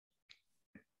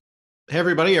Hey,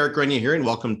 everybody, Eric Regina here, and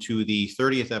welcome to the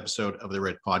 30th episode of the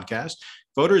Writ Podcast.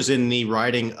 Voters in the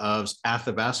riding of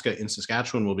Athabasca in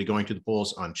Saskatchewan will be going to the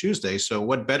polls on Tuesday. So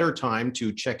what better time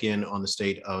to check in on the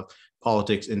state of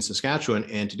politics in Saskatchewan?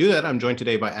 And to do that, I'm joined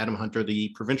today by Adam Hunter, the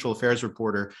provincial affairs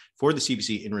reporter for the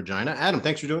CBC in Regina. Adam,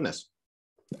 thanks for doing this.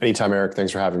 Anytime, Eric.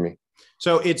 Thanks for having me.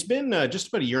 So it's been just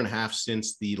about a year and a half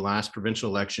since the last provincial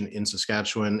election in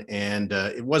Saskatchewan, and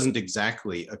it wasn't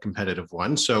exactly a competitive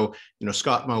one. So,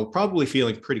 Scott Moe probably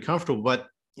feeling pretty comfortable, but,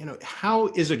 how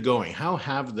is it going? How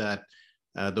have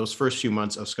those first few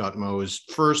months of Scott Moe's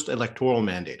first electoral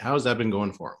mandate, how has that been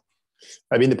going for him?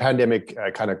 I mean, the pandemic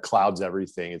kind of clouds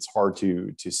everything. It's hard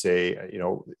to say,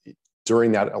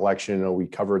 during that election, we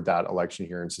covered that election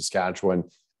here in Saskatchewan.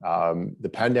 The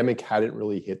pandemic hadn't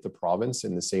really hit the province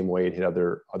in the same way it hit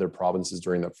other provinces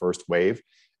during the first wave.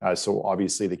 So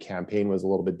obviously the campaign was a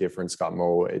little bit different. Scott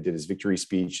Moe did his victory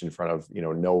speech in front of,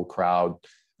 no crowd.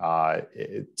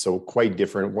 So quite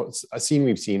different. What's a scene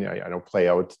we've seen, I know, play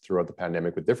out throughout the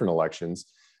pandemic with different elections.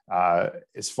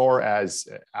 As far as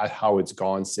how it's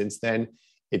gone since then,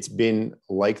 it's been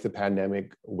like the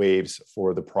pandemic waves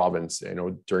for the province.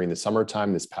 During the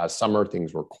summertime, this past summer,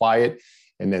 things were quiet.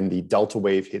 And then the Delta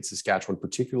wave hit Saskatchewan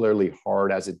particularly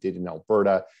hard, as it did in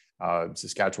Alberta.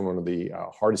 Saskatchewan, one of the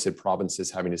hardest hit provinces,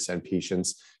 having to send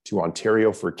patients to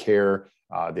Ontario for care.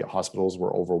 The hospitals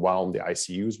were overwhelmed. The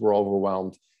ICUs were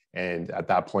overwhelmed. And at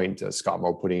that point, Scott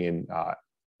Moe putting in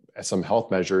some health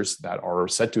measures that are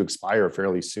set to expire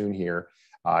fairly soon here,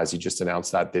 as he just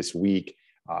announced that this week.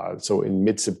 So in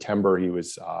mid-September, he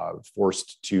was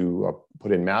forced to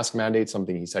put in mask mandates,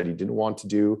 something he said he didn't want to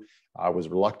do. Was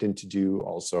reluctant to do.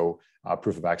 Also,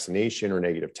 proof of vaccination or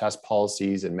negative test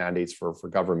policies and mandates for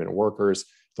government workers.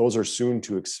 Those are soon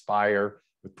to expire,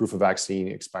 with proof of vaccine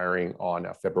expiring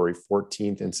on February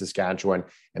 14th in Saskatchewan.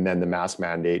 And then the mask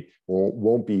mandate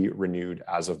won't be renewed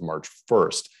as of March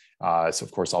 1st. So,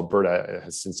 of course, Alberta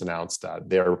has since announced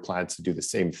their plans to do the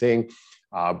same thing.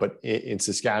 But in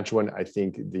Saskatchewan, I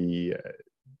think the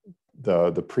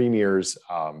Premier's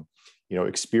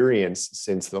experience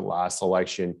since the last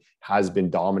election has been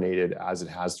dominated, as it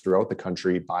has throughout the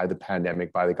country, by the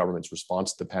pandemic, by the government's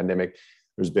response to the pandemic.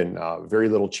 There's been very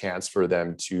little chance for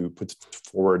them to put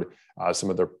forward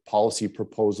some of their policy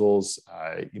proposals.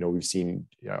 We've seen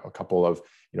a couple of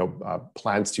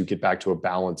plans to get back to a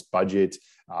balanced budget,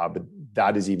 but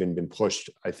that has even been pushed,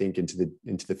 I think, into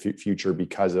the future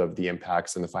because of the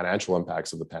impacts and the financial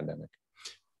impacts of the pandemic.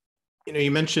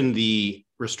 You mentioned the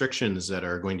restrictions that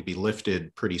are going to be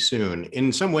lifted pretty soon.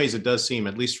 In some ways, it does seem,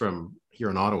 at least from here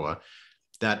in Ottawa,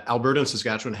 that Alberta and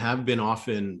Saskatchewan have been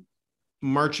often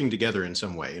marching together in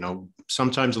some way.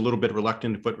 Sometimes a little bit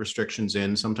reluctant to put restrictions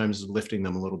in, sometimes lifting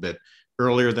them a little bit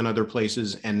earlier than other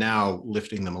places, and now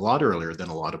lifting them a lot earlier than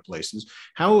a lot of places.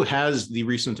 How has the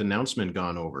recent announcement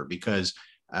gone over? Because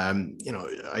I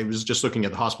was just looking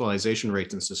at the hospitalization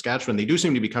rates in Saskatchewan. They do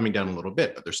seem to be coming down a little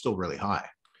bit, but they're still really high.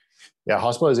 Yeah,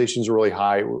 hospitalizations are really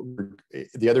high.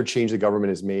 The other change the government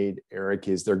has made, Eric,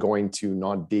 is they're going to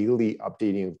not daily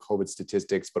updating COVID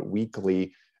statistics, but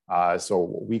weekly.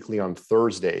 So weekly on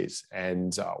Thursdays.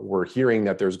 And we're hearing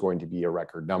that there's going to be a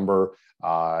record number,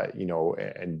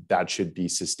 and that should be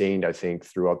sustained, I think,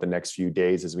 throughout the next few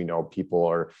days. As we know,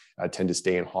 people tend to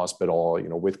stay in hospital,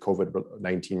 with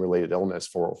COVID-19 related illness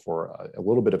for a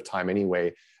little bit of time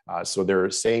anyway. So they're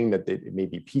saying that it may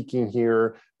be peaking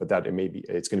here, but that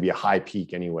it's going to be a high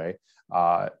peak anyway.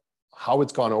 How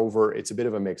it's gone over, it's a bit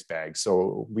of a mixed bag.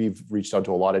 So we've reached out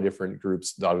to a lot of different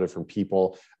groups, a lot of different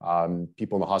people.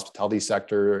 People in the hospitality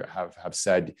sector have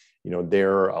said,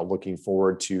 they're looking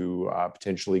forward to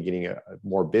potentially getting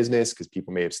more business because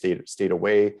people may have stayed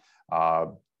away.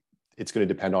 It's going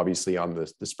to depend, obviously, on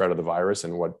the spread of the virus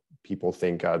and what people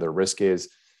think their risk is.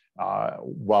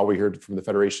 While we heard from the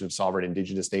Federation of Sovereign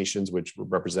Indigenous Nations, which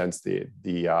represents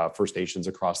the First Nations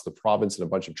across the province, and a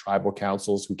bunch of tribal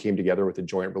councils who came together with a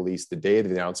joint release the day of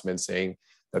the announcement, saying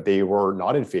that they were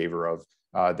not in favor of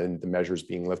the measures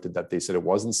being lifted, that they said it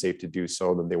wasn't safe to do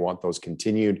so, then they want those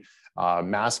continued.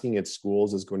 Masking at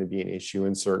schools is going to be an issue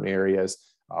in certain areas.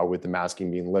 With the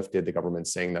masking being lifted, the government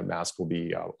saying that masks will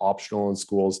be optional in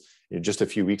schools. Just a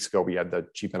few weeks ago, we had the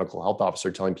chief medical health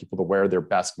officer telling people to wear their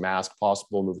best mask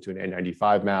possible, move to an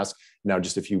N95 mask. Now,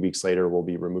 just a few weeks later, we'll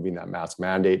be removing that mask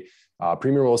mandate.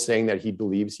 Premier was saying that he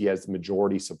believes he has the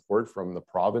majority support from the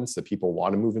province, that people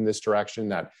want to move in this direction,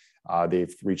 that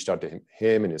they've reached out to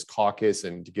him and his caucus,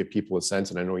 and to give people a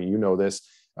sense, and I know you know this,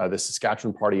 the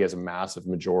Saskatchewan Party has a massive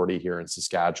majority here in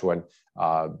Saskatchewan.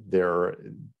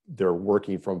 They're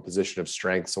working from a position of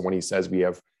strength. So when he says we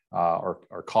have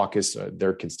our caucus,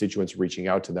 their constituents reaching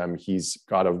out to them, he's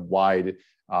got a wide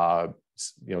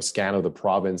scan of the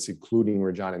province, including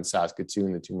Regina and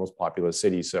Saskatoon, the two most populous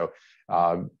cities. So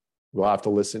we'll have to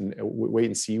wait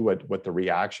and see what the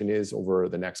reaction is over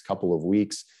the next couple of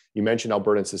weeks. You mentioned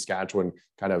Alberta and Saskatchewan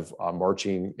kind of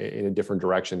marching in a different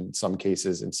direction in some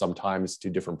cases and sometimes to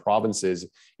different provinces.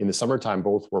 In the summertime,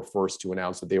 both were first to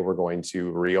announce that they were going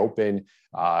to reopen.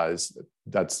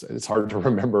 It's hard to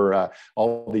remember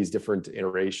all these different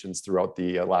iterations throughout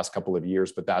the last couple of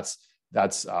years, but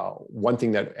that's one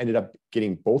thing that ended up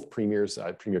getting both premiers,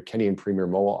 Premier Kenney and Premier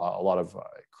Moe, a lot of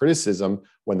criticism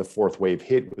when the fourth wave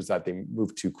hit, was that they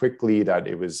moved too quickly, that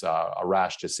it was a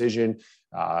rash decision,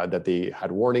 that they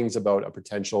had warnings about a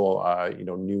potential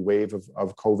new wave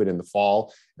of COVID in the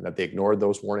fall, and that they ignored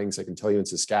those warnings. I can tell you in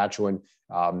Saskatchewan,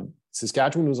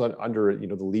 Saskatchewan was under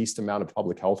the least amount of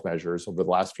public health measures over the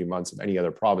last few months of any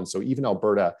other province. So even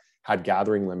Alberta had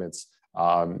gathering limits.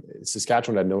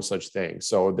 Saskatchewan had no such thing.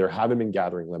 So there haven't been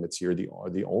gathering limits here.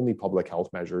 The only public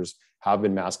health measures have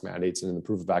been mask mandates and the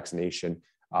proof of vaccination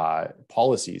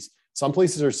policies. Some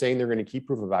places are saying they're going to keep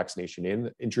proof of vaccination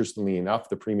in. Interestingly enough,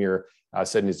 the Premier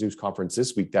said in his news conference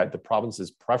this week that the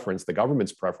province's preference, the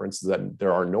government's preference, is that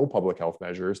there are no public health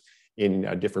measures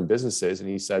in different businesses. And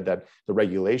he said that the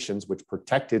regulations, which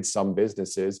protected some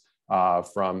businesses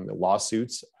from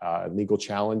lawsuits, legal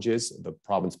challenges the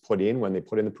province put in when they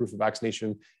put in the proof of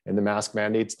vaccination and the mask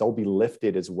mandates, they'll be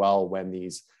lifted as well when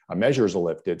these measures are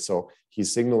lifted. So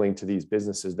he's signaling to these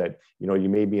businesses that, you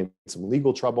may be in some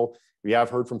legal trouble. We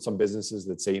have heard from some businesses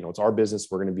that say, it's our business.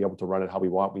 We're going to be able to run it how we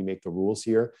want. We make the rules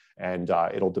here, and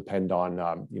it'll depend on,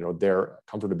 their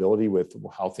comfortability with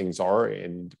how things are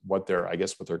and what their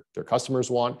customers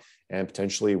want, and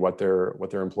potentially what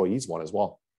their employees want as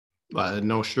well.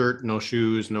 No shirt, no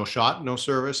shoes, no shot, no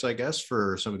service, I guess,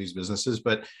 for some of these businesses.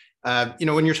 But,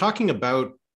 when you're talking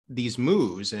about these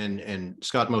moves and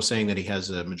Scott Moe saying that he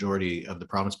has a majority of the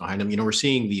province behind him, we're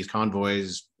seeing these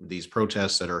convoys, these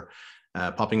protests that are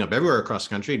popping up everywhere across the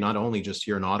country, not only just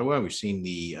here in Ottawa. We've seen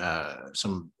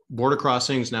some border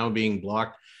crossings now being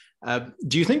blocked.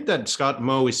 Do you think that Scott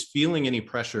Moe is feeling any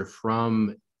pressure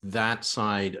from that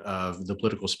side of the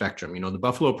political spectrum? The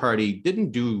Buffalo Party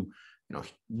didn't do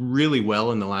really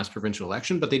well in the last provincial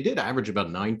election, but they did average about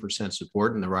 9%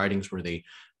 support in the ridings where they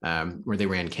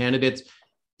ran candidates.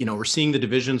 We're seeing the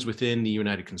divisions within the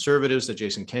United Conservatives, that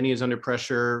Jason Kenney is under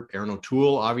pressure. Aaron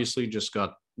O'Toole obviously just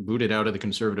got booted out of the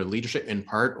Conservative leadership in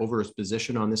part over his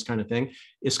position on this kind of thing.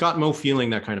 Is Scott Moe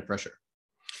feeling that kind of pressure?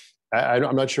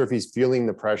 I'm not sure if he's feeling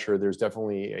the pressure. There's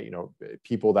definitely,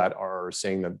 people that are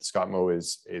saying that Scott Moe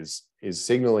is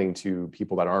signaling to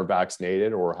people that aren't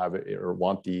vaccinated or have it or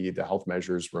want the health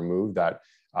measures removed that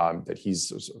he's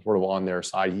sort of on their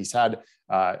side. He's had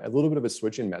a little bit of a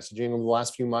switch in messaging over the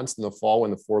last few months. In the fall,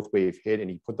 when the fourth wave hit and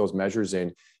he put those measures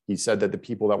in, he said that the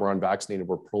people that were unvaccinated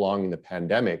were prolonging the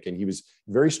pandemic. And he was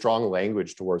very strong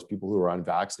language towards people who are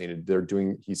unvaccinated.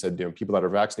 He said, people that are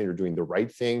vaccinated are doing the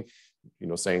right thing,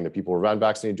 saying that people who are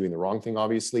unvaccinated doing the wrong thing,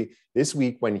 obviously. This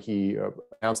week, when he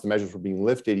announced the measures were being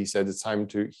lifted, he said it's time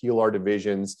to heal our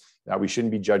divisions, that we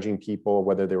shouldn't be judging people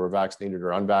whether they were vaccinated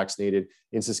or unvaccinated.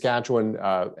 In Saskatchewan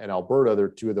and Alberta, they're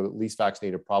two of the least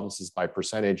vaccinated provinces by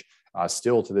percentage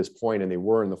still to this point, and they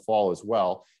were in the fall as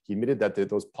well. He admitted that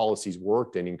those policies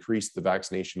worked and increased the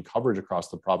vaccination coverage across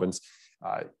the province.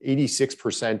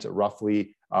 86%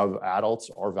 roughly of adults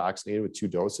are vaccinated with 2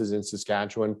 doses in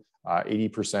Saskatchewan,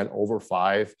 80% over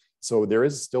 5. So there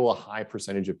is still a high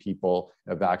percentage of people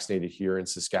vaccinated here in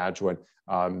Saskatchewan.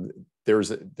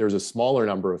 There's a smaller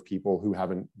number of people who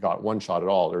haven't got one shot at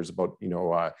all. There's about,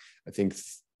 I think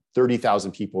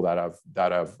 30,000 people that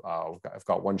have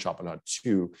got one shot, but not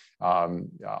two.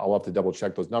 I'll have to double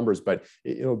check those numbers, but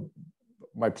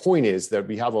my point is that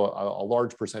we have a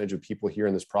large percentage of people here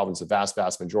in this province. A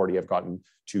vast majority have gotten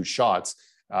 2 shots.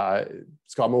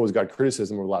 Scott Moe has got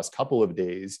criticism over the last couple of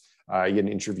days. He had an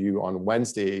interview on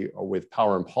Wednesday with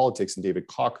Power and Politics and David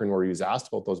Cochrane, where he was asked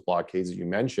about those blockades that you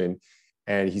mentioned.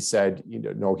 And he said,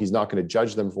 no, he's not going to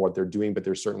judge them for what they're doing, but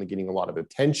they're certainly getting a lot of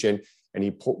attention. And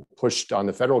he pushed on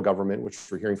the federal government, which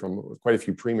we're hearing from quite a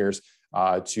few premiers,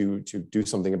 to do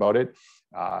something about it.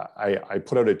 I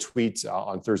put out a tweet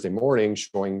on Thursday morning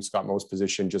showing Scott Moe's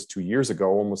position just 2 years ago,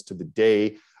 almost to the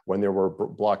day, when there were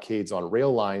blockades on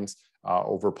rail lines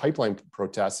over pipeline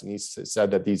protests. And he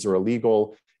said that these are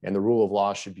illegal and the rule of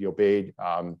law should be obeyed.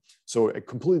 So a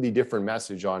completely different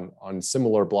message on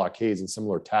similar blockades and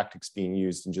similar tactics being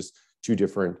used in just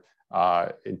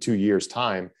in 2 years'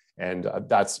 time. And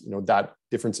that's, that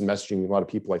difference in messaging, a lot of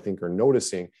people, I think, are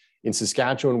noticing. In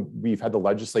Saskatchewan, we've had the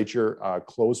legislature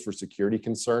closed for security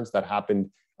concerns. That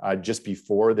happened just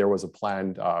before there was a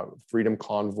planned freedom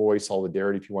convoy,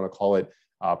 solidarity, if you want to call it,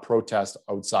 protest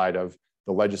outside of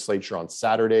the legislature on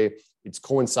Saturday. It's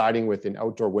coinciding with an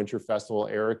outdoor winter festival,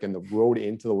 Eric, and the road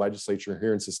into the legislature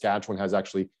here in Saskatchewan has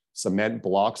actually cement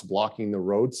blocks blocking the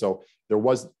road. So there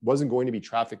wasn't going to be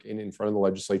traffic in front of the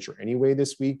legislature anyway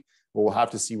this week, but we'll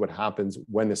have to see what happens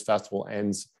when this festival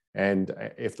ends and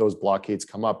if those blockades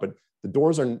come up. But the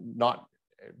doors are not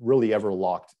really ever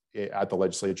locked at the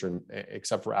legislature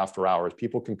except for after hours.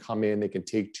 People can come in, they can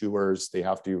take tours, they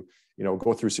have to,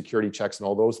 go through security checks and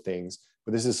all those things.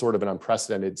 But this is sort of an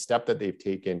unprecedented step that they've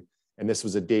taken. And this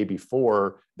was a day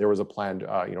before there was a planned,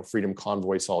 Freedom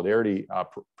Convoy Solidarity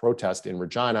protest in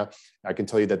Regina. I can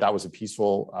tell you that was a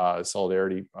peaceful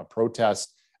solidarity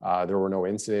protest. There were no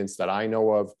incidents that I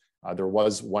know of. There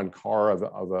was one car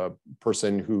of a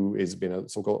person who has been a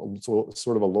sort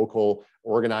of a local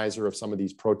organizer of some of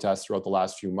these protests throughout the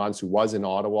last few months, who was in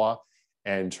Ottawa,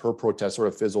 and her protest sort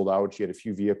of fizzled out. She had a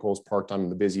few vehicles parked on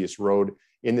the busiest road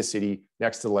in the city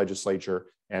next to the legislature.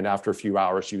 And after a few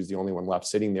hours, she was the only one left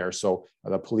sitting there. So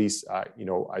the police,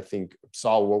 I think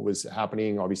saw what was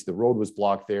happening. Obviously, the road was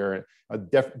blocked there. A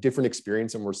different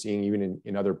experience than we're seeing even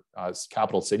in other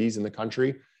capital cities in the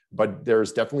country. But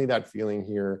there's definitely that feeling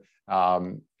here.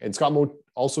 And Scott Moe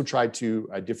also tried to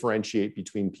differentiate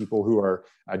between people who are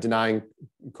denying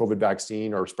COVID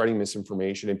vaccine or spreading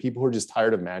misinformation and people who are just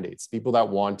tired of mandates, people that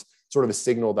want sort of a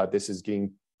signal that this is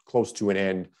getting close to an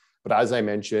end. But as I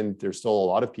mentioned, there's still a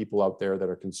lot of people out there that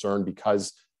are concerned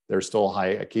because there's still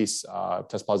high case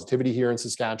test positivity here in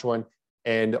Saskatchewan.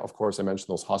 And of course, I mentioned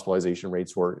those hospitalization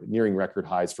rates were nearing record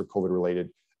highs for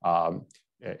COVID-related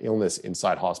illness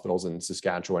inside hospitals in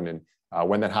Saskatchewan. And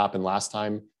when that happened last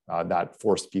time, that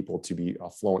forced people to be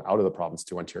flown out of the province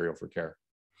to Ontario for care.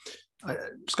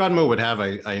 Scott Moe would have,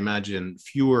 I imagine,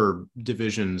 fewer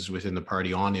divisions within the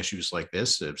party on issues like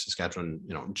this, Saskatchewan,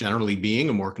 generally being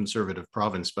a more conservative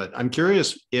province. But I'm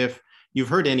curious if you've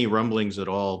heard any rumblings at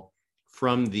all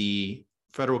from the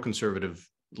federal conservative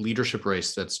leadership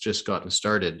race that's just gotten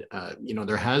started.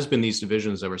 There has been these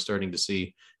divisions that we're starting to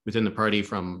see within the party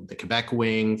from the Quebec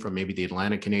wing, from maybe the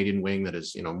Atlantic Canadian wing that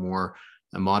is, more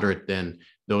moderate than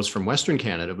those from Western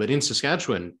Canada. But in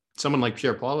Saskatchewan, someone like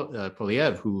Pierre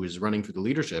Poilievre, who is running for the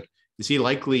leadership, is he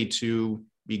likely to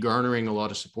be garnering a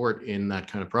lot of support in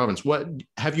that kind of province? What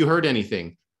have you heard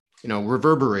anything,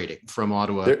 reverberating from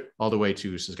Ottawa all the way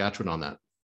to Saskatchewan on that?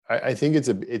 I think it's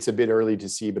a bit early to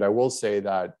see, but I will say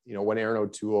that, when Aaron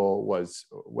O'Toole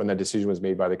when that decision was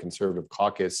made by the Conservative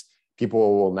caucus,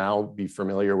 people will now be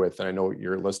familiar with, and I know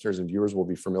your listeners and viewers will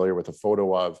be familiar with a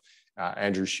photo of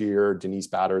Andrew Scheer, Denise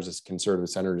Batters, as Conservative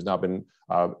senator, has now been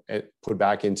put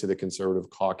back into the Conservative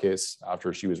caucus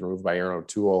after she was removed by Aaron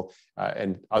O'Toole,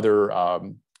 and other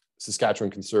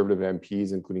Saskatchewan Conservative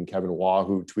MPs, including Kevin Waugh,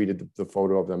 who tweeted the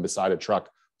photo of them beside a truck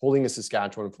holding a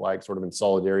Saskatchewan flag, sort of in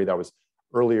solidarity. That was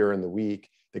earlier in the week.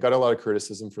 They got a lot of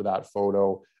criticism for that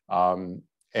photo.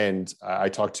 And I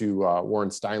talked to Warren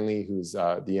Steinley, who's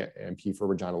the MP for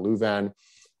Regina Louvain,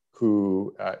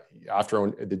 who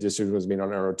after the decision was made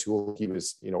on Aaron O'Toole, he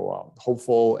was,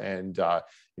 hopeful and,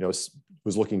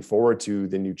 was looking forward to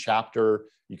the new chapter.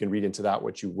 You can read into that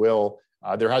what you will.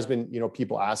 There has been,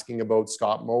 people asking about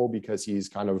Scott Moe because he's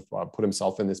kind of put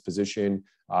himself in this position,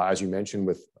 as you mentioned,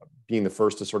 with being the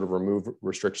first to sort of remove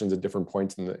restrictions at different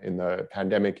points in the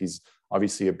pandemic. He's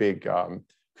obviously a big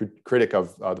critic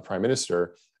of the Prime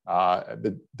Minister.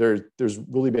 But there's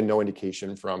really been no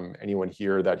indication from anyone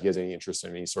here that he has any interest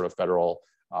in any sort of federal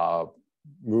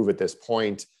move at this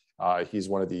point. He's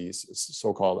one of these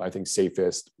so-called, I think,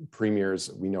 safest premiers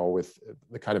we know with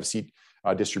the kind of seat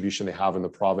distribution they have in the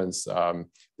province. The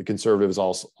Conservatives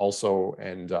also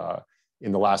and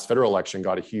in the last federal election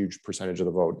got a huge percentage of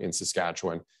the vote in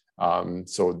Saskatchewan.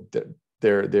 So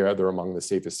they're among the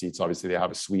safest seats. Obviously, they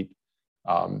have a suite.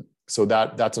 So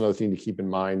that's another thing to keep in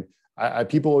mind.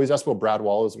 People always ask about Brad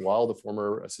Wall as well, the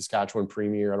former Saskatchewan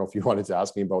premier. I don't know if you wanted to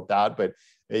ask me about that, but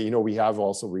we have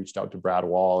also reached out to Brad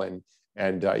Wall,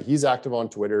 and he's active on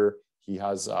Twitter. He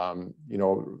has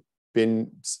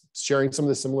been sharing some of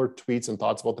the similar tweets and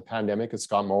thoughts about the pandemic as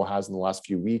Scott Moe has in the last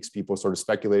few weeks. People sort of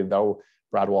speculated, though,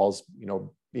 Brad Wall's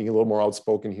being a little more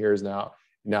outspoken here is now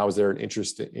is there an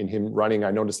interest in him running?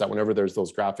 I noticed that whenever there's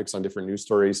those graphics on different news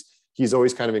stories, he's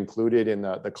always kind of included in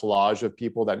the collage of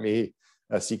people that may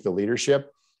seek the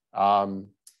leadership. I'm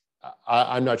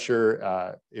not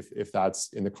sure if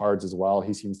that's in the cards as well.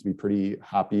 He seems to be pretty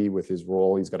happy with his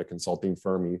role. He's got a consulting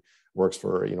firm. He works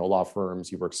for law firms.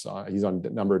 He's on a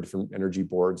number of different energy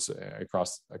boards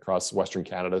across Western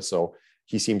Canada. So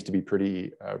he seems to be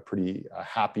pretty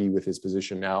happy with his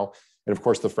position now. And of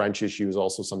course, the French issue is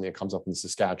also something that comes up in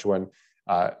Saskatchewan.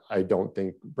 I don't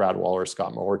think Brad Waller or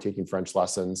Scott Moe are taking French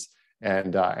lessons.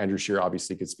 And Andrew Scheer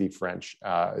obviously could speak French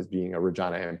as being a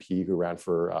Regina MP who ran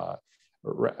for,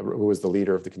 who was the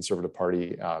leader of the Conservative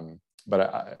Party.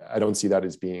 But I don't see that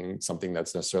as being something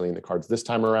that's necessarily in the cards this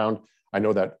time around. I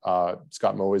know that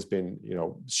Scott Moe has been,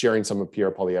 sharing some of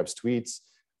Pierre Poilievre's tweets.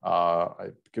 I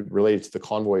could relate it to the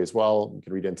convoy as well. You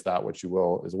can read into that what you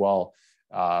will as well.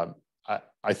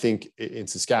 I think in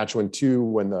Saskatchewan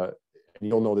too, and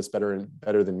you'll know this better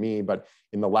than me, but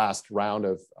in the last round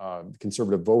of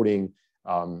Conservative voting,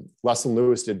 Leslyn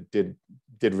Lewis did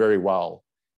very well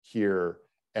here,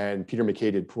 and Peter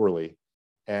MacKay did poorly.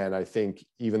 And I think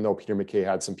even though Peter MacKay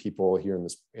had some people here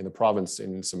in the province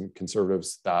and some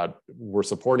Conservatives that were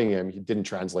supporting him, he didn't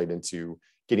translate into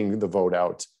getting the vote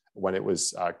out when it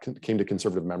was came to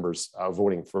Conservative members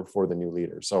voting for the new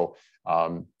leader. So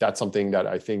that's something that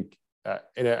I think,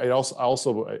 and I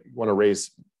also want to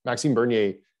raise, Maxime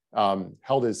Bernier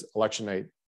held his election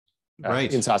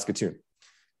night in Saskatoon.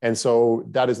 And so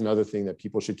that is another thing that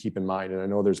people should keep in mind. And I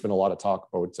know there's been a lot of talk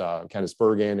about Candice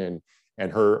Bergen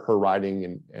and her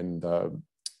riding and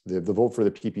the vote for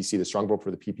the PPC, the strong vote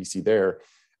for the PPC there.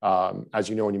 As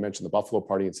you know, when you mentioned the Buffalo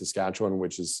Party in Saskatchewan,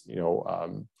 which is,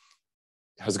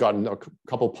 has gotten a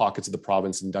couple pockets of the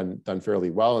province and done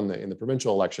fairly well in the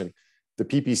provincial election, the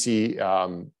PPC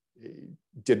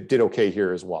did okay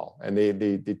here as well, and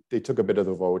they took a bit of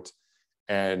the vote,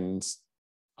 and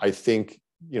I think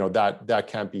that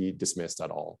can't be dismissed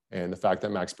at all. And the fact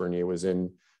that Max Bernier was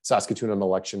in Saskatoon on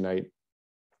election night,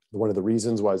 one of the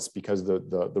reasons was because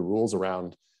the rules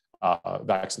around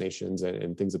vaccinations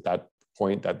and things at that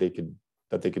point that they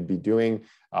could be doing.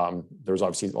 There was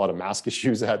obviously a lot of mask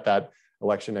issues at that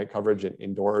election night coverage and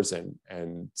indoors,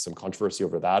 and some controversy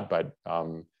over that. But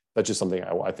that's just something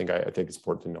I think it's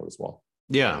important to note as well.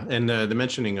 Yeah, and the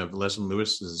mentioning of Leslyn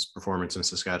Lewis's performance in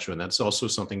Saskatchewan, that's also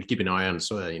something to keep an eye on.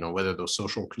 So, whether those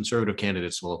social conservative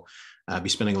candidates will be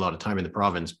spending a lot of time in the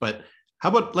province. But how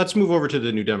about let's move over to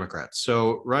the New Democrats.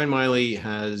 So Ryan Miley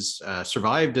has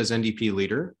survived as NDP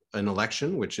leader an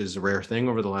election, which is a rare thing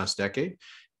over the last decade.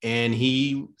 And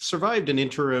he survived a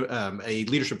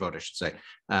leadership vote, I should say.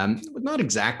 Not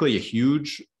exactly a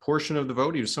huge portion of the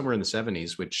vote. He was somewhere in the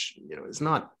 70s, which is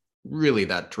not really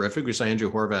that terrific. We saw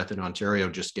Andrew Horwath in Ontario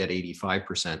just get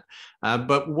 85%.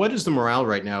 But what is the morale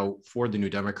right now for the New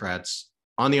Democrats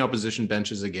on the opposition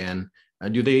benches again?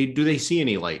 Do they see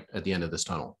any light at the end of this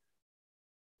tunnel?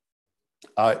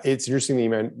 It's interesting that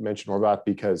you mentioned Horwath,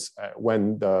 because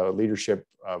when the leadership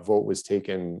vote was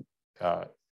taken,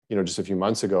 just a few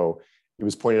months ago, it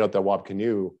was pointed out that Wab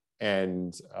Kinew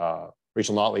and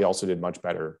Rachel Notley also did much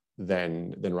better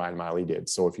than Ryan Miley did.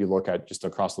 So if you look at just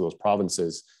across those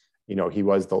provinces, he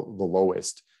was the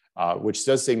lowest, which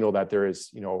does signal that there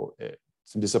is,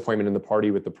 some disappointment in the party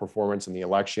with the performance in the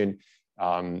election.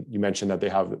 You mentioned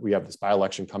that we have this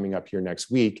by-election coming up here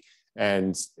next week,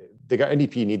 and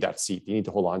NDP need that seat. They need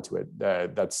to hold on to it.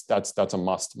 That's a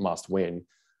must win.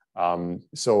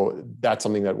 So that's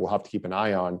something that we'll have to keep an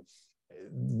eye on.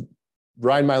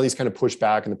 Ryan Miley's kind of pushed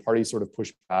back, and the party sort of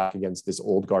pushed back against this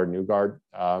old guard, new guard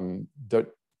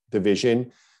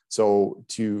division. So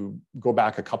to go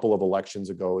back a couple of elections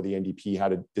ago, the NDP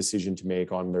had a decision to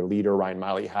make on their leader. Ryan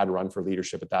Miley had run for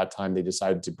leadership at that time. They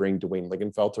decided to bring Dwayne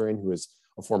Lingenfelter in, who is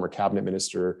a former cabinet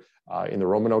minister in the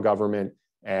Romano government,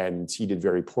 and he did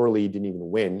very poorly. Didn't even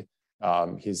win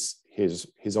his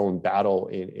own battle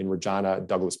in Regina,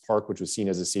 Douglas Park, which was seen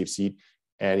as a safe seat,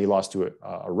 and he lost to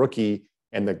a rookie.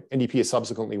 And the NDP has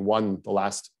subsequently won the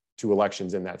last two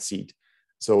elections in that seat.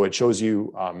 So it shows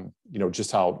you,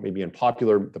 just how maybe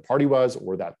unpopular the party was,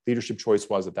 or that leadership choice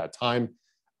was at that time.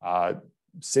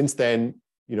 Since then,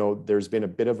 there's been a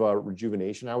bit of a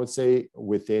rejuvenation, I would say,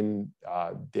 within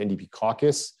the NDP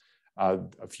caucus.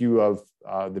 A few of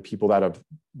the people that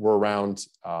were around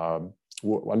under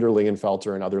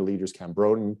Lingenfelter and other leaders, Cam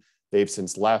Broden, they've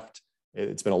since left.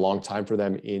 It's been a long time for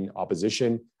them in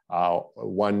opposition.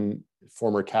 One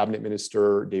former cabinet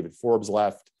minister, David Forbes,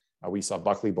 left. We saw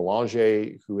Buckley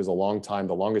Belanger, who is the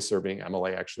longest serving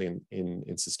MLA actually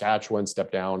in Saskatchewan,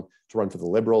 step down to run for the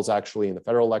Liberals actually in the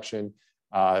federal election.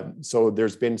 So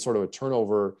there's been sort of a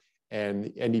turnover, and the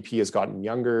NDP has gotten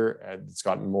younger. It's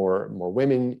gotten more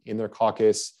women in their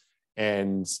caucus,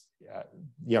 and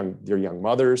they're young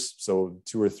mothers. So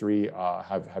 2 or 3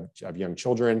 have young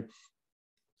children,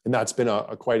 and that's been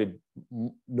a quite a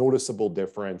noticeable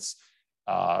difference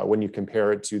when you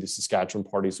compare it to the Saskatchewan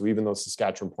party. So even though the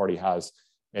Saskatchewan party has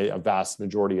a vast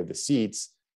majority of the seats,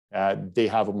 they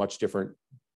have a much different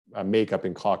makeup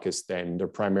in caucus than they're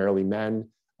primarily men.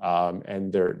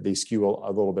 and they skew a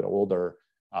little bit older,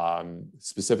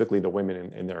 specifically the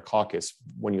women in their caucus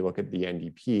when you look at the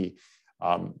NDP.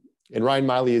 And Ryan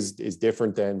Miley is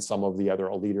different than some of the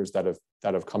other leaders that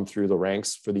have come through the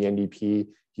ranks for the NDP.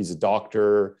 He's a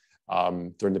doctor.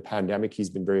 During the pandemic, he's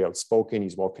been very outspoken.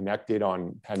 He's well connected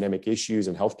on pandemic issues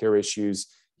and healthcare issues.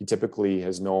 He typically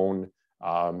has known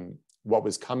what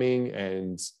was coming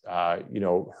and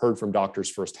heard from doctors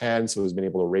firsthand, so has been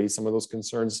able to raise some of those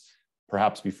concerns,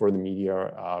 perhaps before the media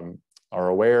are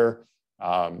aware.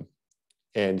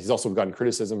 And he's also gotten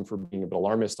criticism for being a bit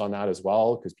alarmist on that as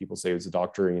well, because people say as a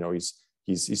doctor,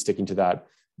 he's sticking to that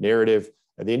narrative.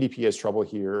 And the NDP has trouble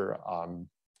here,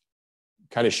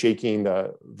 kind of shaking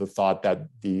the thought that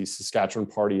the Saskatchewan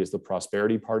party is the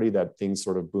prosperity party, that things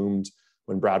sort of boomed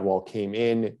when Brad Wall came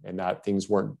in, and that things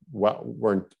weren't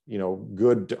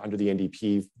good under the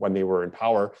NDP when they were in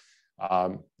power.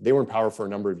 They were in power for a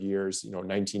number of years.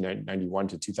 1991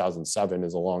 to 2007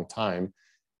 is a long time.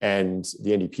 And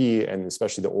the NDP, and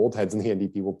especially the old heads in the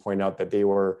NDP, will point out that they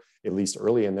were, at least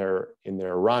early in their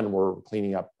run, were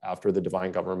cleaning up after the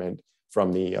Devine government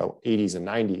from the 80s and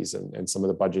 90s, and some of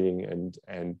the budgeting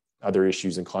and other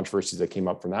issues and controversies that came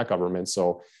up from that government.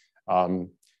 So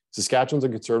Saskatchewan's a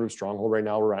conservative stronghold right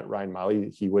now. Ryan Miley,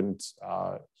 he won't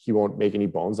make any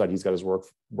bones that he's got his work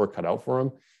cut out for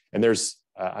him. And there's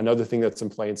another thing that's in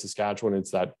play in Saskatchewan.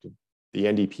 It's that the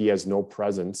NDP has no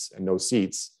presence and no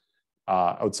seats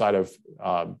outside of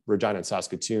Regina and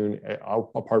Saskatoon,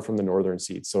 apart from the northern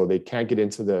seats. So they can't get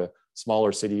into the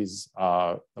smaller cities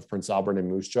of Prince Albert and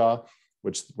Moose Jaw,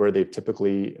 where they've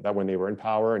typically, that when they were in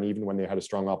power, and even when they had a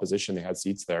strong opposition, they had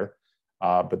seats there.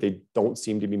 But they don't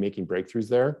seem to be making breakthroughs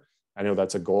there. I know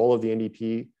that's a goal of the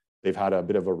NDP. They've had a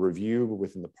bit of a review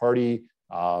within the party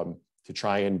to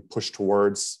try and push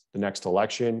towards the next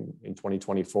election in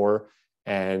 2024.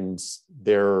 And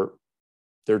they're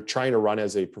trying to run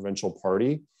as a provincial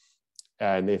party.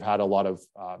 And they've had a lot of,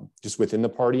 just within the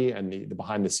party and the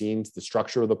behind the scenes, the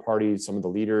structure of the party, some of the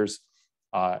leaders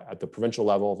at the provincial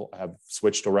level have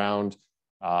switched around.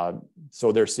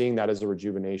 So they're seeing that as a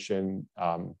rejuvenation.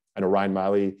 And Ryan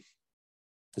Miley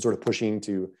is sort of pushing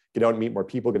to get out and meet more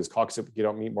people, get his caucus up, get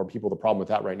out and meet more people. The problem with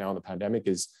that right now in the pandemic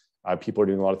is people are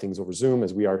doing a lot of things over Zoom,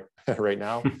 as we are right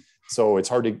now. So it's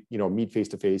hard to meet face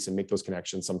to face and make those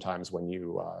connections sometimes when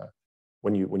you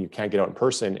can't get out in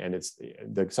person. And it's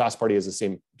the Sask party has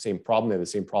the same problem. They had the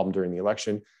same problem during the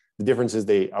election. The difference is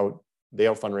they out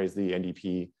fundraise the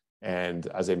NDP, and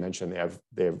as I mentioned,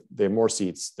 they have more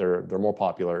seats. They're more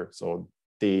popular, so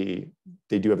they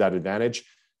do have that advantage.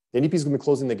 The NDP is going to be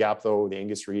closing the gap, though. The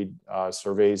Angus Reid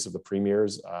surveys of the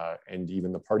premiers and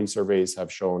even the party surveys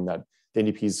have shown that the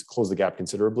NDP's closed the gap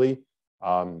considerably.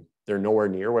 They're nowhere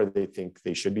near where they think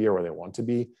they should be or where they want to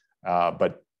be,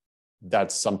 but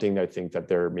that's something I think that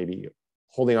they're maybe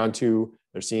holding on to.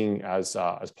 They're seeing as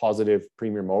positive.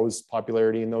 Premier Moe's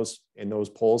popularity in those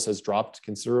polls has dropped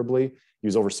considerably. He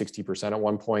was over 60% at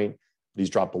one point, but he's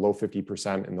dropped below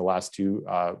 50% in the last two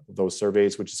of those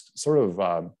surveys, which is sort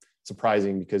of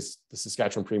surprising because the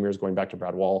Saskatchewan premiers, going back to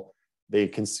Brad Wall, they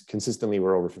consistently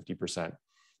were over 50%.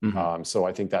 Mm-hmm. So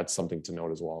I think that's something to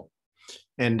note as well.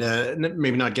 And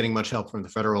maybe not getting much help from the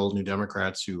federal New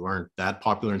Democrats, who aren't that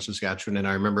popular in Saskatchewan. And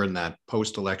I remember in that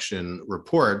post-election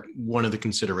report, one of the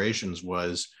considerations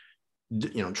was,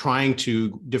 trying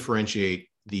to differentiate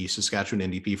the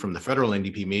Saskatchewan NDP from the federal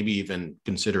NDP, maybe even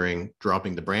considering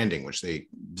dropping the branding, which they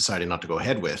decided not to go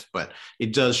ahead with. But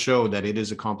it does show that it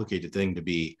is a complicated thing to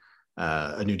be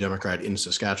a New Democrat in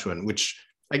Saskatchewan, which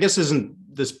I guess isn't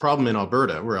this problem in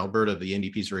Alberta, where Alberta, the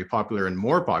NDP is very popular and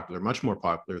much more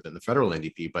popular than the federal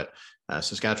NDP. But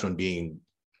Saskatchewan being,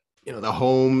 the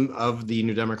home of the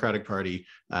New Democratic Party,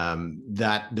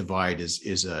 that divide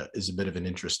is a bit of an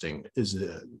interesting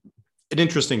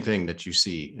thing that you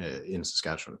see in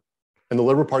Saskatchewan. And the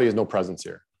Liberal Party has no presence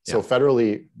here. So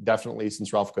federally, definitely,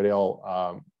 since Ralph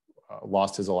Goodale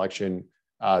lost his election,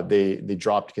 they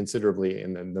dropped considerably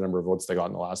in the number of votes they got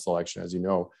in the last election, as you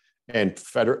know. And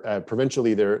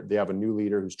provincially, they have a new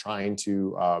leader who's trying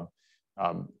to,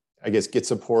 get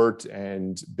support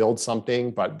and build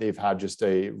something. But they've had just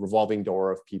a revolving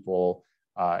door of people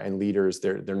and leaders. They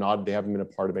haven't been a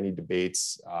part of any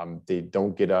debates. They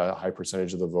don't get a high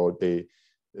percentage of the vote.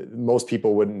 Most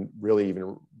people wouldn't really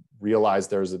even realize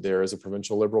there is a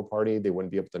provincial Liberal Party. They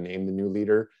wouldn't be able to name the new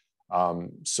leader.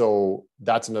 So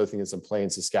that's another thing that's in play in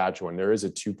Saskatchewan. There is a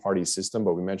two-party system,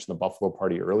 but we mentioned the Buffalo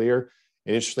Party earlier.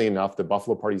 And interestingly enough, the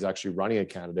Buffalo Party is actually running a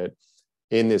candidate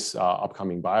in this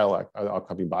upcoming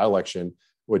by-election,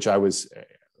 which I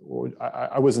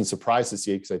wasn't surprised to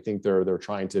see, because I think they're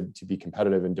trying to be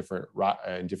competitive in different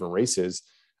races.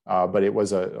 but it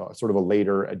was a sort of a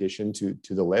later addition to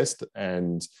the list,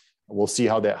 and we'll see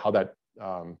how that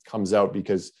comes out,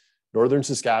 because Northern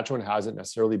Saskatchewan hasn't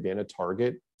necessarily been a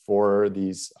target for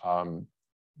these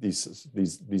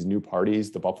new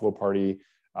parties, the Buffalo Party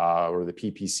or the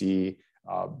PPC.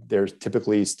 They're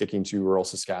typically sticking to rural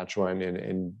Saskatchewan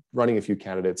and running a few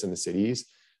candidates in the cities,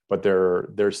 but their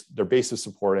base of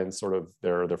support and sort of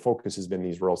their focus has been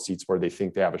these rural seats where they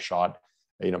think they have a shot,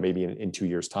 maybe in 2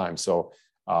 years' time. So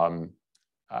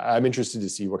I'm interested to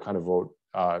see what kind of vote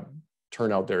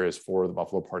turnout there is for the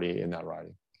Buffalo Party in that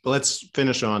riding. Well, let's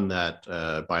finish on that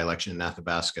by-election in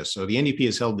Athabasca. So the NDP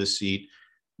has held this seat.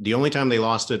 The only time they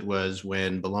lost it was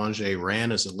when Belanger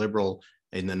ran as a Liberal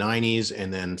in the 90s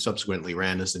and then subsequently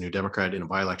ran as the New Democrat in a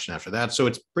by-election after that. So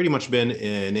it's pretty much been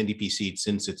an NDP seat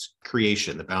since its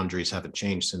creation. The boundaries haven't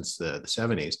changed since the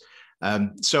 70s.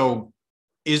 So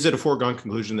is it a foregone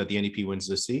conclusion that the NDP wins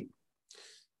this seat?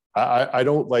 I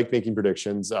don't like making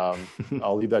predictions.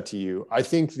 I'll leave that to you. I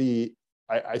think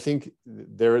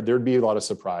there'd be a lot of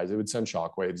surprise. It would send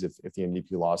shockwaves if the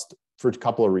NDP lost, for a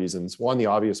couple of reasons. One, the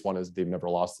obvious one is they've never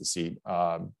lost the seat,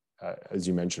 as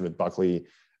you mentioned, with Buckley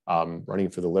running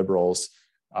for the Liberals.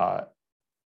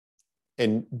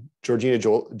 And Georgina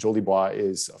Jolibois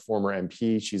is a former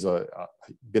MP. She's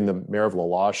been the mayor of La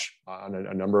Loche on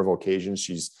a number of occasions.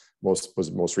 She's was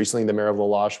most recently the mayor of La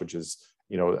Loche, which is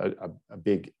a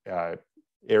big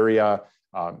area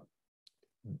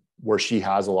where she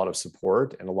has a lot of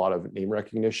support and a lot of name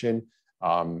recognition.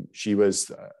 She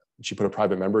put a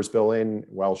private member's bill in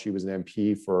while she was an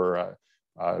MP for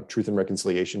Truth and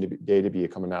Reconciliation Day to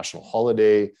become a national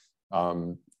holiday.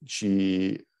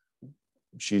 She's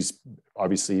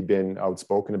obviously been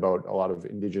outspoken about a lot of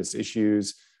Indigenous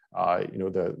issues.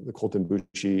 The Colton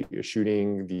Bucci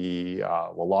shooting, the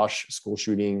La Loche school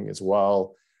shooting as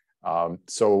well.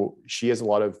 So she has a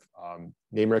lot of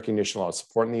name recognition, a lot of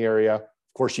support in the area.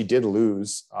 Of course, she did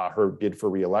lose her bid for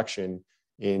re-election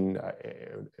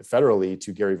federally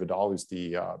to Gary Vidal, who's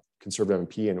the Conservative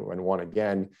MP, and won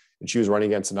again. And she was running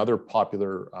against another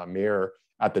popular mayor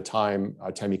at the time,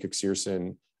 Tammy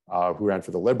Cook-Searson, who ran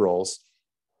for the Liberals.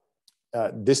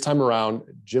 This time around,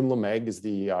 Jim LeMeg is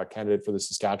the candidate for the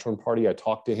Saskatchewan Party. I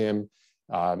talked to him.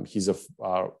 He's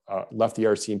left the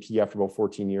RCMP after about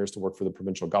 14 years to work for the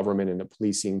provincial government in a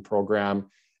policing program.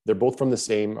 They're both from the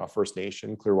same First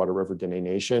Nation, Clearwater River Dene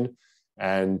Nation.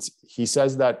 And he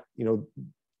says that,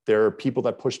 there are people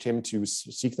that pushed him to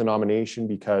seek the nomination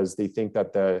because they think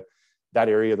that that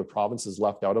area of the province is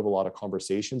left out of a lot of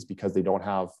conversations because they don't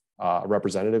have a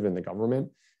representative in the government.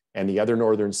 And the other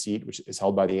northern seat, which is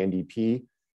held by the NDP.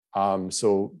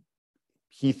 So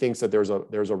he thinks that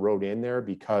there's a road in there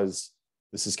because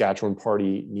the Saskatchewan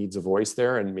Party needs a voice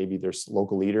there, and maybe there's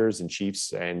local leaders and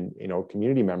chiefs and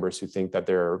community members who think that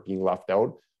they're being left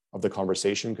out of the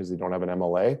conversation because they don't have an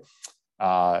MLA.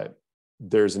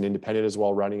 There's an independent as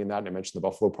well running in that, and I mentioned the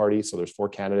Buffalo Party, so there's 4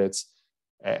 candidates.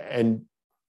 And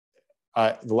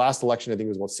the last election, I think it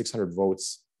was about 600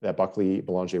 votes that Buckley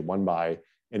Belanger won by,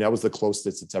 and that was the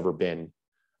closest it's ever been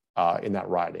in that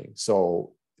riding.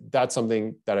 So that's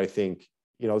something that I think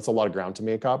it's a lot of ground to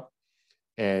make up,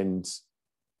 and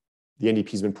the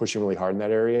NDP has been pushing really hard in that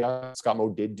area. Scott Moe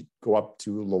did go up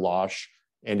to La Loche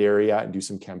and area and do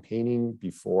some campaigning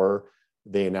before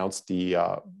they announced the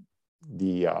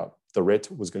writ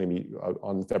was going to be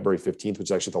on February 15th, which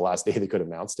is actually the last day they could have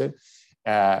announced it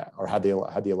or had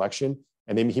the election.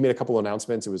 And then he made a couple of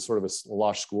announcements. It was sort of a La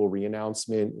Loche school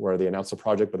re-announcement where they announced a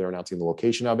project, but they're announcing the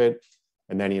location of it.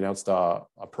 And then he announced a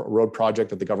road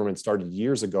project that the government started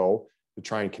years ago to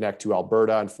try and connect to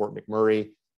Alberta and Fort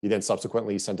McMurray. He then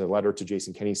subsequently sent a letter to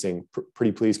Jason Kenney saying,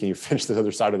 pretty please, can you finish the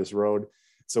other side of this road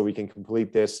so we can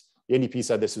complete this? The NDP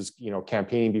said this was,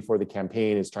 campaigning before the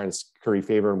campaign, is trying to curry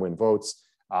favor and win votes.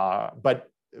 But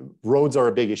roads are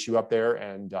a big issue up there,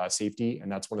 and safety.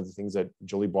 And that's one of the things that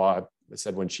Jolibois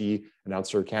said when she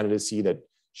announced her candidacy, that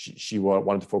she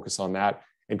wanted to focus on that.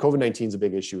 And COVID-19 is a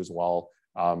big issue as well.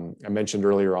 I mentioned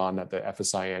earlier on that the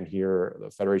FSIN here, the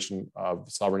Federation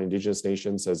of Sovereign Indigenous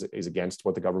Nations, is against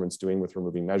what the government's doing with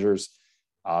removing measures.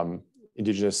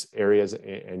 Indigenous areas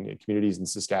and communities in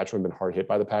Saskatchewan have been hard hit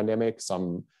by the pandemic,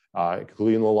 some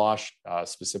including La Loche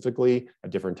specifically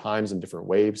at different times and different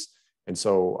waves. And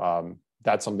so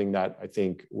that's something that I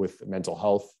think with mental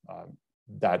health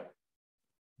that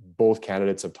both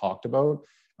candidates have talked about.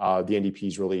 The NDP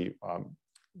is really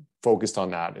focused on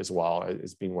that as well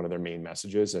as being one of their main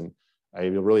messages. And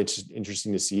it'll be really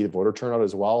interesting to see the voter turnout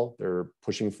as well. They're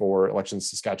pushing for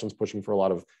elections. Saskatchewan's pushing for a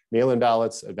lot of mail-in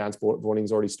ballots. Advanced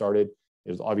voting's already started.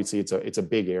 Obviously it's a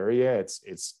big area.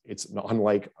 It's not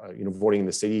unlike voting in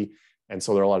the city And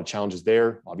so there are a lot of challenges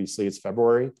there. Obviously, it's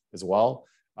February as well.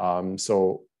 That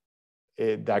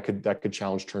could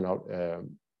challenge turnout,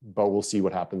 but we'll see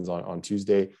what happens on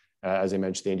Tuesday. As I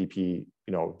mentioned, the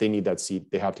NDP, they need that seat.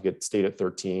 They have to stay at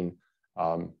 13.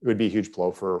 It would be a huge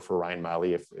blow for Ryan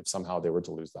Miley if somehow they were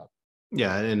to lose that.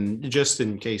 Yeah, and just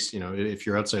in case, if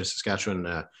you're outside of Saskatchewan,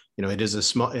 it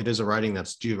is a riding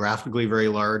that's geographically very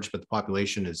large, but the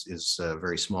population is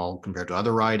very small compared to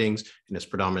other ridings, and it's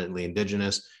predominantly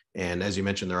Indigenous. And as you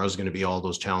mentioned, there are always going to be all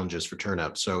those challenges for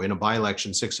turnout. So in a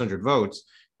by-election, 600 votes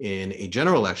in a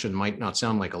general election might not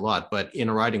sound like a lot, but in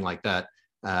a riding like that,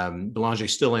 Belanger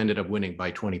still ended up winning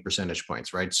by 20 percentage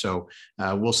points, right? So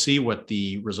we'll see what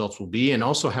the results will be and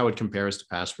also how it compares to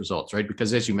past results, right?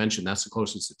 Because as you mentioned, that's the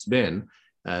closest it's been.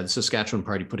 The Saskatchewan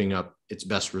Party putting up its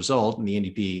best result and the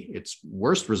NDP its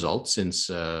worst result since,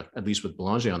 at least with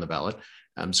Belanger on the ballot.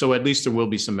 So at least there will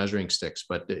be some measuring sticks,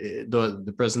 but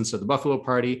the presence of the Buffalo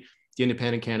Party, the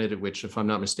independent candidate, which, if I'm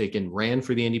not mistaken, ran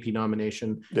for the NDP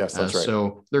nomination. Yes, that's right.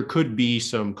 So there could be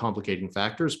some complicating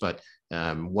factors, but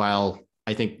while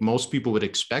I think most people would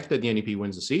expect that the NDP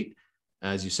wins the seat,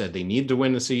 as you said, they need to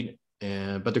win the seat,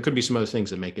 but there could be some other things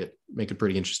that make it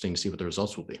pretty interesting to see what the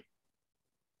results will be.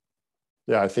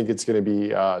 Yeah, I think it's going to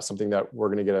be something that we're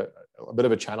going to get a bit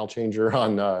of a channel changer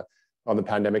on the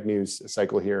pandemic news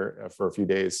cycle here for a few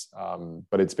days.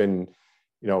 But it's been,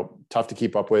 tough to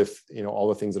keep up with, all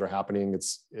the things that are happening.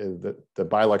 It's the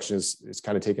by-election is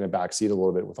kind of taking a back seat a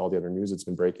little bit with all the other news that's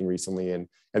been breaking recently, and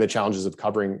the challenges of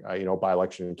covering,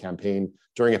 by-election and campaign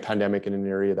during a pandemic in an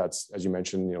area that's, as you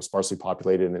mentioned, sparsely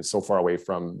populated and is so far away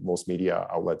from most media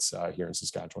outlets here in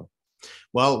Saskatchewan.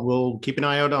 Well, we'll keep an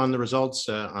eye out on the results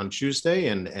on Tuesday,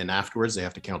 and afterwards they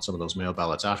have to count some of those mail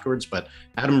ballots afterwards. But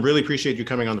Adam, really appreciate you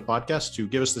coming on the podcast to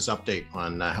give us this update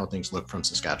on how things look from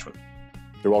Saskatchewan.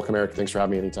 You're welcome, Eric. Thanks for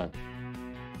having me anytime.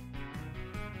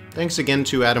 Thanks again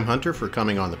to Adam Hunter for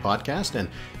coming on the podcast. And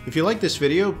if you like this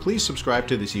video, please subscribe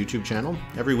to this YouTube channel.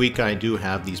 Every week I do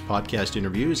have these podcast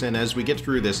interviews. And as we get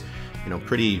through this,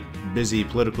 pretty busy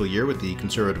political year with the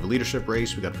Conservative leadership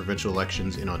race, we've got provincial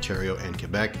elections in Ontario and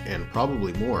Quebec, and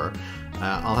probably more.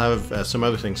 I'll have some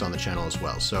other things on the channel as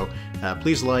well. So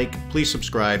please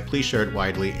subscribe, please share it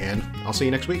widely, and I'll see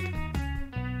you next week.